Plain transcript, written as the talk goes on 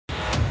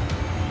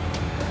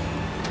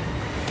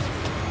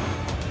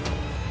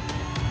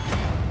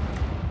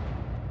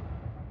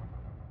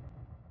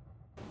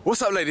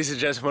What's up, ladies and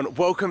gentlemen?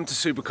 Welcome to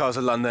Supercars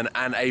of London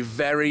and a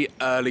very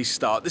early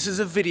start. This is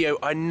a video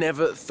I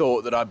never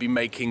thought that I'd be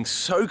making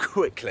so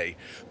quickly.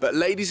 But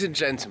ladies and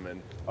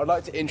gentlemen, I'd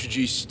like to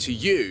introduce to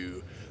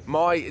you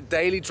my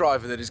daily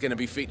driver that is going to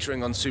be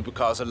featuring on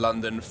Supercars of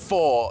London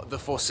for the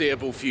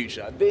foreseeable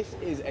future. This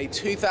is a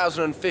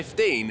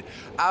 2015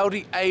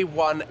 Audi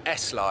A1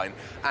 S-Line,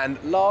 and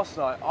last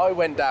night I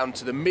went down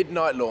to the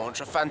midnight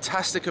launch, a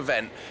fantastic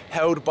event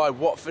held by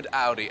Watford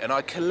Audi, and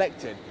I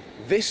collected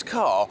this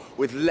car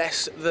with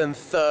less than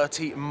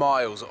 30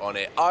 miles on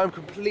it. I'm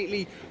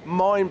completely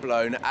mind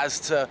blown as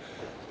to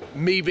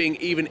me being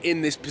even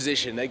in this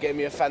position. They gave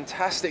me a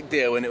fantastic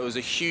deal and it was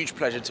a huge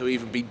pleasure to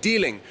even be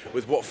dealing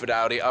with Watford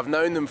Audi. I've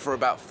known them for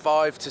about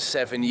 5 to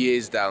 7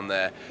 years down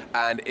there,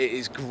 and it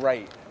is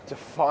great to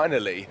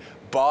finally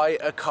buy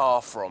a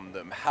car from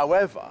them.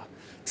 However,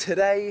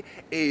 today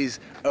is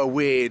a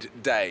weird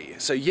day.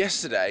 So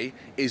yesterday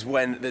is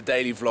when the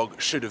daily vlog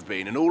should have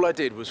been, and all I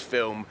did was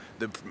film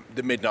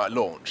the midnight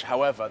launch.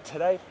 However,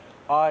 today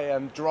I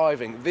am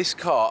driving this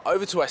car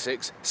over to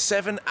Essex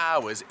 7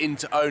 hours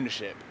into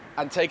ownership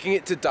and taking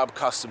it to Dub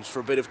Customs for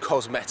a bit of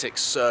cosmetic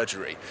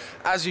surgery.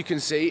 As you can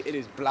see, it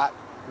is black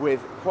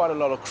with quite a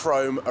lot of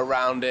chrome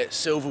around it,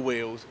 silver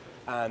wheels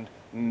and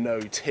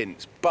no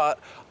tint. But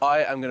I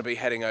am going to be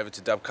heading over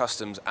to Dub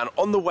Customs and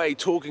on the way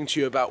talking to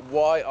you about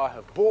why I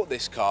have bought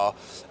this car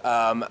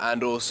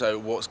and also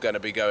what's going to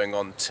be going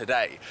on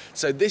today.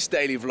 So this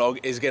daily vlog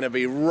is going to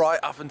be right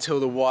up until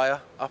the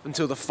wire, up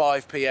until the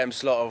 5 PM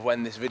slot of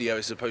when this video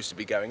is supposed to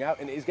be going out,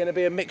 and it is going to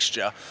be a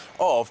mixture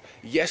of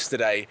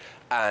yesterday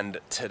and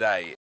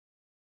today.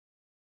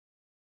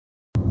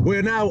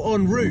 We're now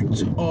en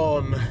route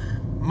on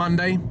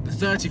Monday, the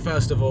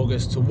 31st of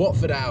August, to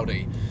Watford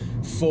Audi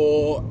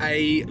for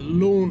a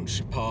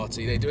launch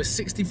party. They do a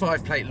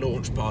 65 plate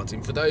launch party,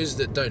 and for those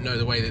that don't know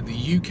the way that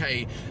the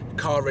UK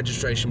car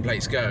registration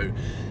plates go,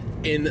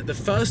 in the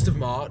 1st of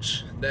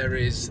March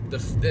there's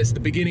the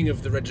beginning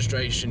of the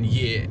registration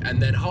year,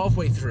 and then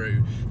halfway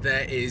through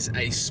there is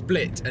a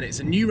split and it's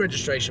a new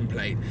registration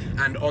plate,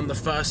 and on the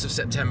 1st of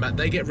September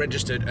they get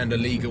registered and are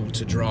legal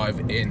to drive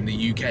in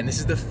the UK. And this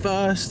is the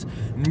first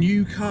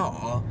new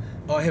car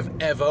I have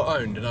ever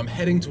owned, and I'm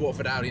heading to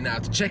Watford Audi now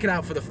to check it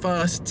out for the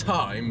first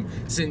time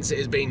since it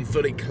has been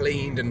fully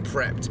cleaned and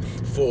prepped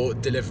for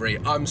delivery.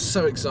 I'm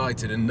so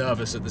excited and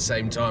nervous at the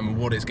same time of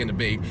what it's going to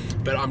be,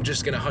 but I'm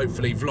just going to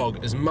hopefully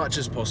vlog as much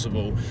as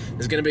possible.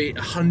 There's going to be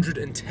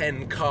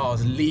 110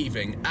 cars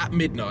leaving at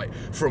midnight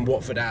from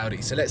Watford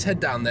Audi, so let's head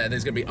down there.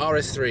 There's going to be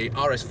RS3,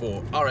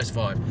 RS4,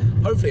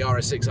 RS5, hopefully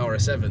RS6,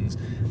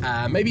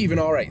 RS7s, maybe even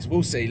R8s,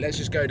 we'll see. Let's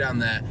just go down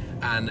there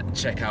and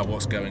check out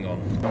what's going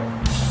on.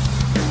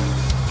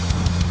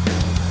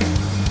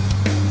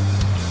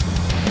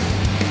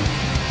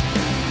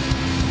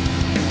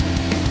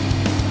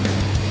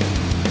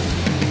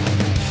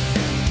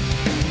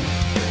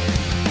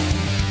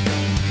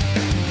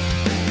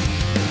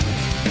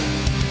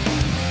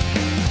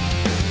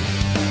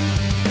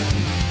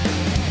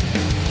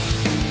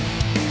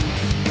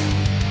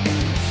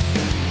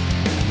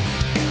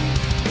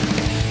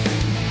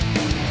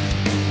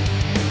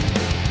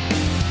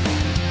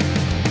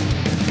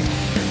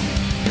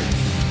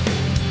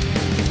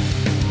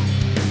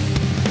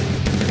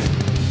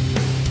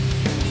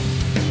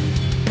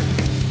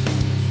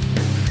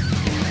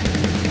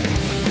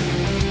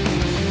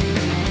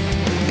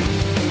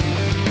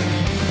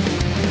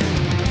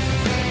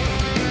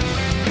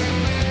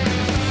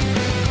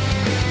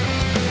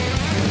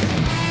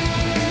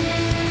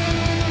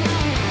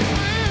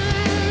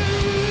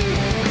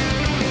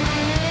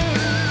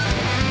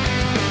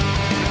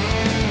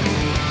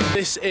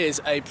 This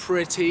is a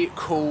pretty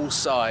cool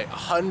sight.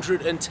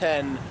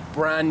 110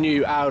 brand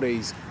new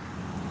Audis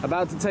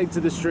about to take to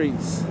the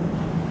streets.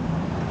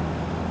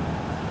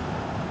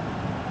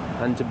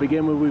 And to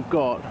begin with, we've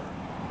got,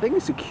 I think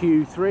it's a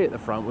Q3 at the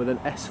front with an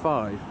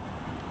S5.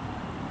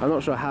 I'm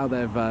not sure how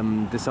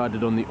they've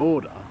decided on the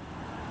order,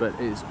 but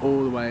it's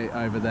all the way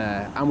over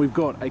there. And we've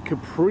got a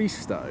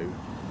Capristo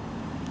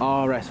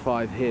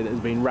RS5 here that has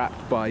been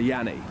wrapped by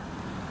Yanni.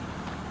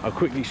 I'll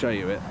quickly show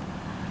you it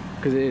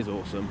because it is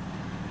awesome.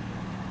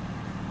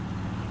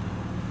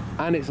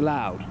 And it's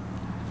loud,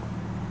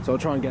 so I'll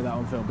try and get that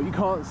on film, but you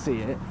can't see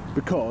it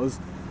because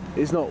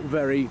it's not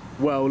very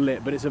well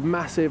lit. But it's a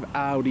massive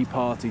Audi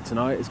party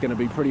tonight. It's going to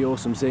be pretty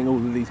awesome seeing all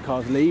of these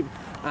cars leave,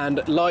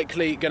 and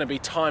likely going to be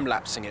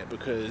time-lapsing it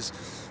because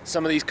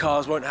some of these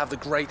cars won't have the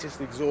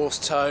greatest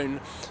exhaust tone,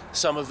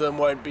 some of them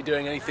won't be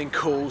doing anything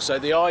cool. So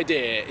the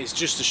idea is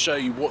just to show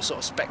you what sort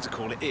of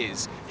spectacle it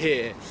is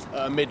here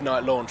at a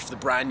midnight launch for the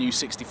brand new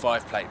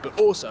 65 plate. But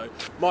also,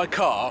 my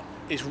car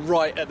is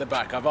right at the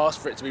back. I've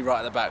asked for it to be right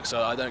at the back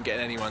so I don't get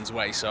in anyone's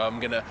way. So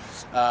I'm gonna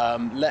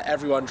let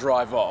everyone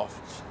drive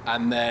off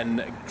and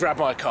then grab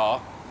my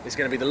car. It's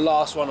going to be the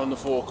last one on the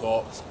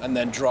forecourt and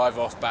then drive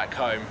off back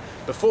home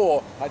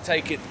before I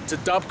take it to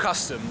Dub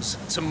Customs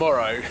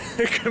tomorrow.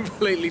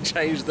 Completely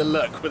change the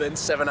look within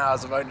 7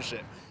 hours of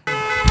ownership.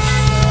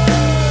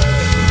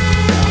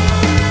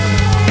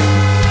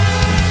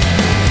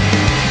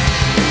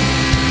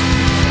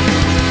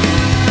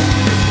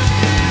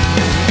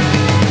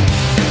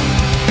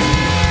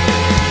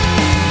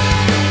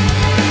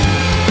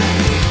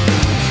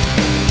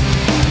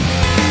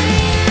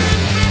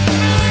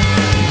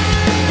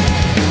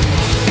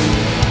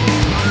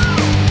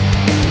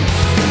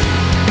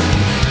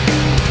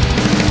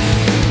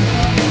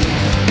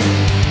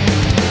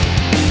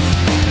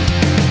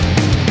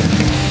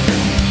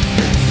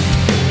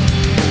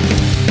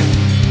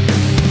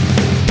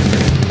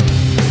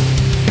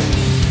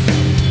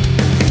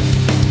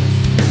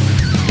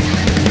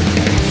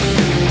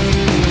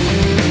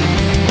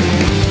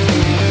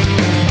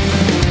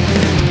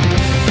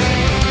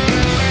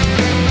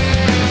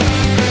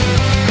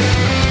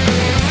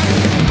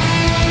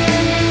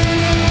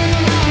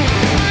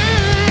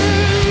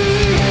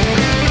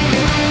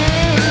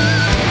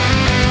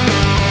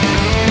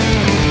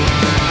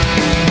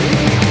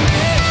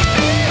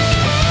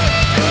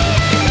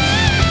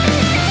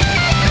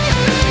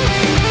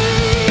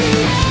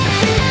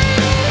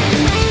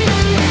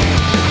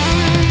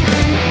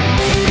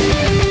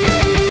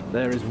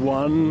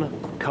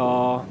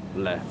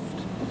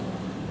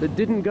 left that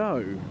didn't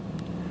go.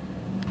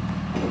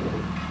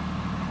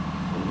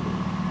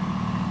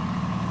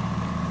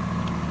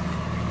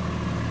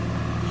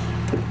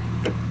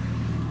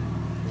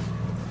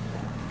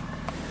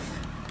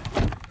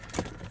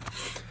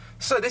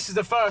 So this is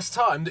the first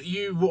time that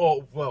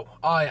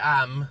I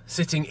am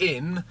sitting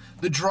in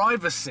the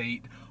driver's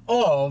seat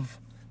of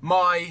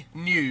my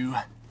new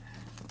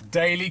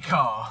daily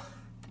car,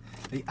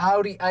 the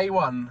Audi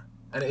A1,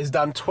 and it has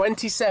done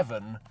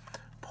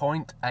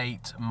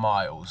 27.8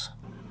 miles.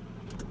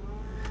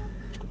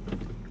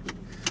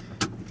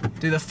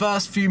 Do the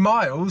first few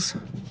miles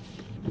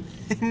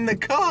in the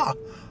car.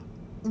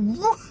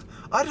 What?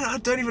 I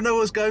don't even know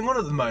what's going on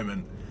at the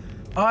moment.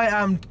 I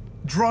am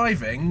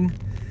driving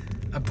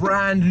a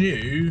brand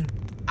new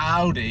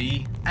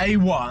Audi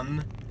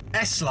A1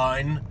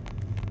 S-Line,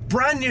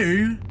 brand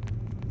new,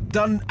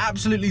 done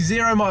absolutely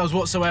 0 miles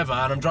whatsoever,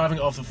 and I'm driving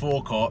it off the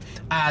forecourt,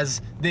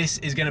 as this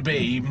is going to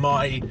be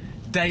my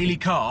daily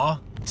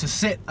car to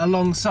sit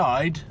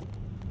alongside.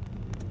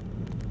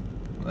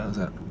 What was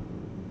that?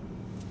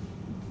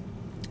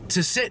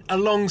 To sit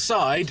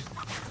alongside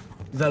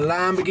the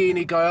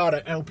Lamborghini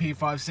Gallardo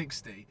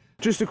LP560.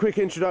 Just a quick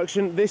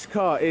introduction. This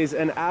car is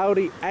an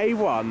Audi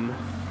A1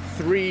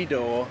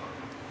 3-door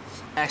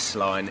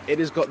S-Line. It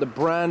has got the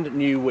brand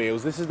new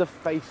wheels. This is the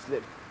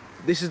facelift.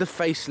 This is the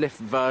facelift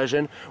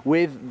version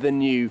with the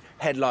new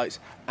headlights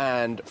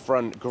and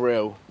front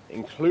grille,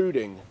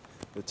 including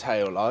the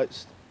tail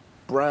lights.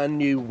 Brand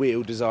new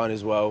wheel design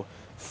as well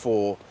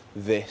for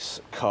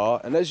this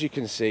car. And as you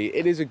can see,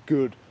 it is a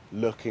good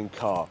looking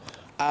car.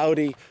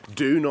 Audi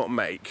do not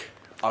make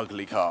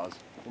ugly cars.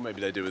 Or maybe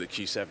they do with a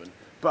Q7.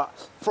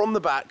 But from the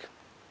back,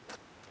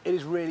 it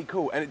is really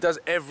cool, and it does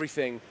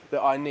everything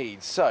that I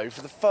need. So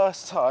for the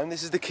first time,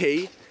 this is the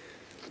key.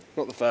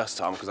 Not the first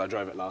time, because I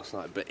drove it last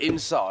night, but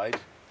inside,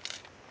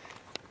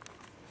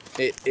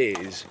 it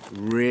is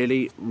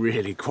really,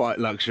 really quite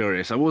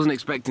luxurious. I wasn't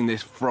expecting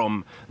this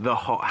from the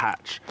hot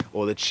hatch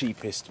or the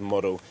cheapest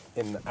model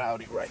in the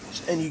Audi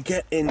range. And you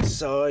get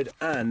inside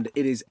and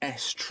it is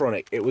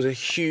S-tronic. It was a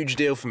huge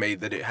deal for me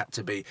that it had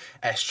to be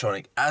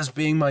S-tronic, as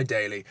being my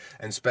daily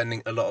and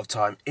spending a lot of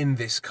time in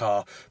this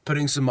car,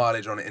 putting some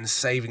mileage on it and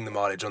saving the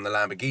mileage on the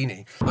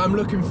Lamborghini. I'm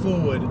looking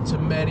forward to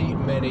many,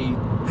 many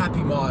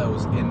happy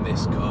miles in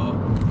this car.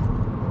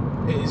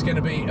 It is going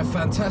to be a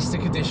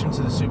fantastic addition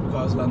to the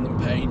Supercars London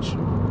page.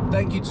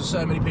 Thank you to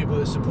so many people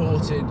that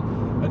supported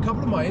a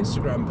couple of my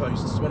Instagram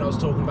posts when I was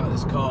talking about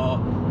this car.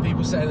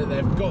 People saying that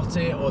they've got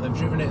it or they've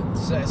driven it and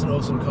say it's an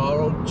awesome car,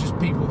 or just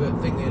people that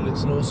think that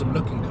it's an awesome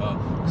looking car,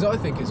 because I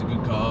think it's a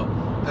good car.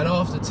 And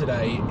after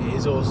today, it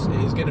is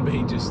going to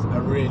be just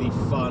a really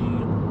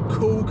fun,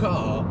 cool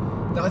car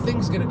that I think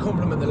is going to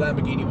complement the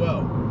Lamborghini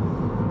well.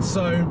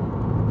 So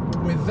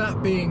with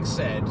that being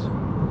said,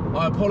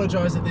 I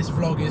apologise that this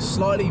vlog is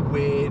slightly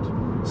weird,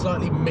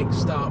 slightly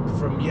mixed up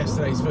from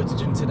yesterday's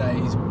footage and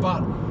today's,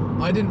 but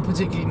I didn't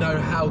particularly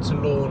know how to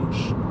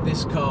launch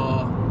this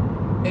car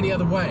any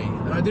other way,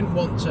 and I didn't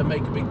want to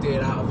make a big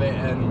deal out of it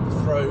and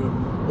throw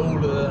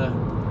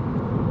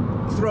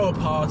a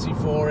party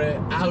for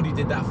it. Audi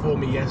did that for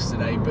me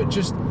yesterday, but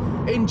just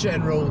in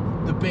general,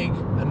 the big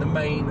and the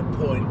main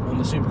point on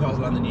the Supercars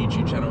London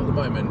YouTube channel at the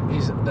moment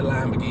is the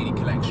Lamborghini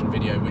collection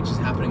video, which is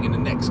happening in the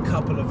next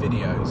couple of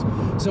videos.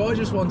 So I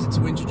just wanted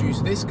to introduce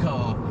this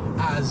car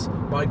as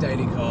my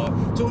daily car,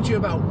 talk to you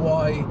about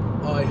why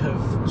I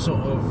have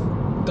sort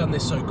of done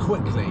this so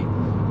quickly,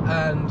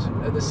 and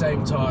at the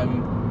same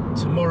time,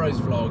 tomorrow's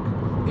vlog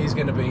is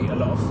going to be a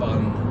lot of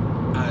fun,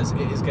 as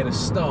it is going to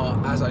start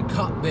as I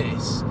cut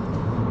this,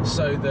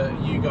 so that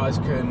you guys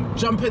can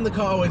jump in the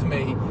car with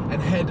me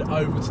and head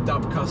over to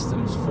Dub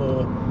Customs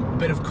for a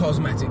bit of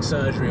cosmetic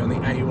surgery on the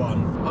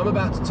A1. I'm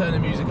about to turn the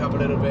music up a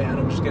little bit, and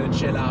I'm just going to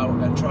chill out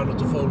and try not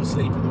to fall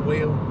asleep at the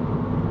wheel.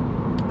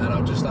 And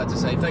I'd just like to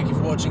say thank you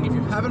for watching. If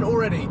you haven't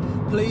already,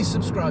 please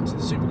subscribe to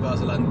the Supercars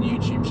London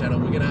YouTube channel.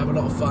 We're going to have a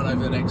lot of fun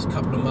over the next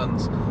couple of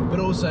months, but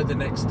also the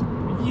next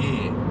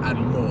year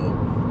and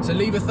more. So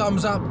leave a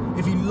thumbs up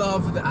if you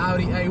love the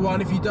Audi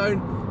A1. If you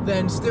don't,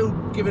 then still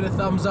give it a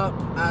thumbs up,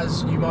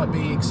 as you might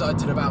be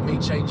excited about me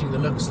changing the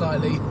look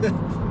slightly.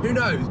 Who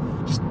knows?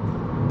 Just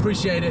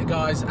appreciate it,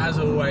 guys, as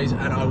always,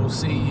 and I will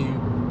see you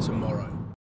tomorrow.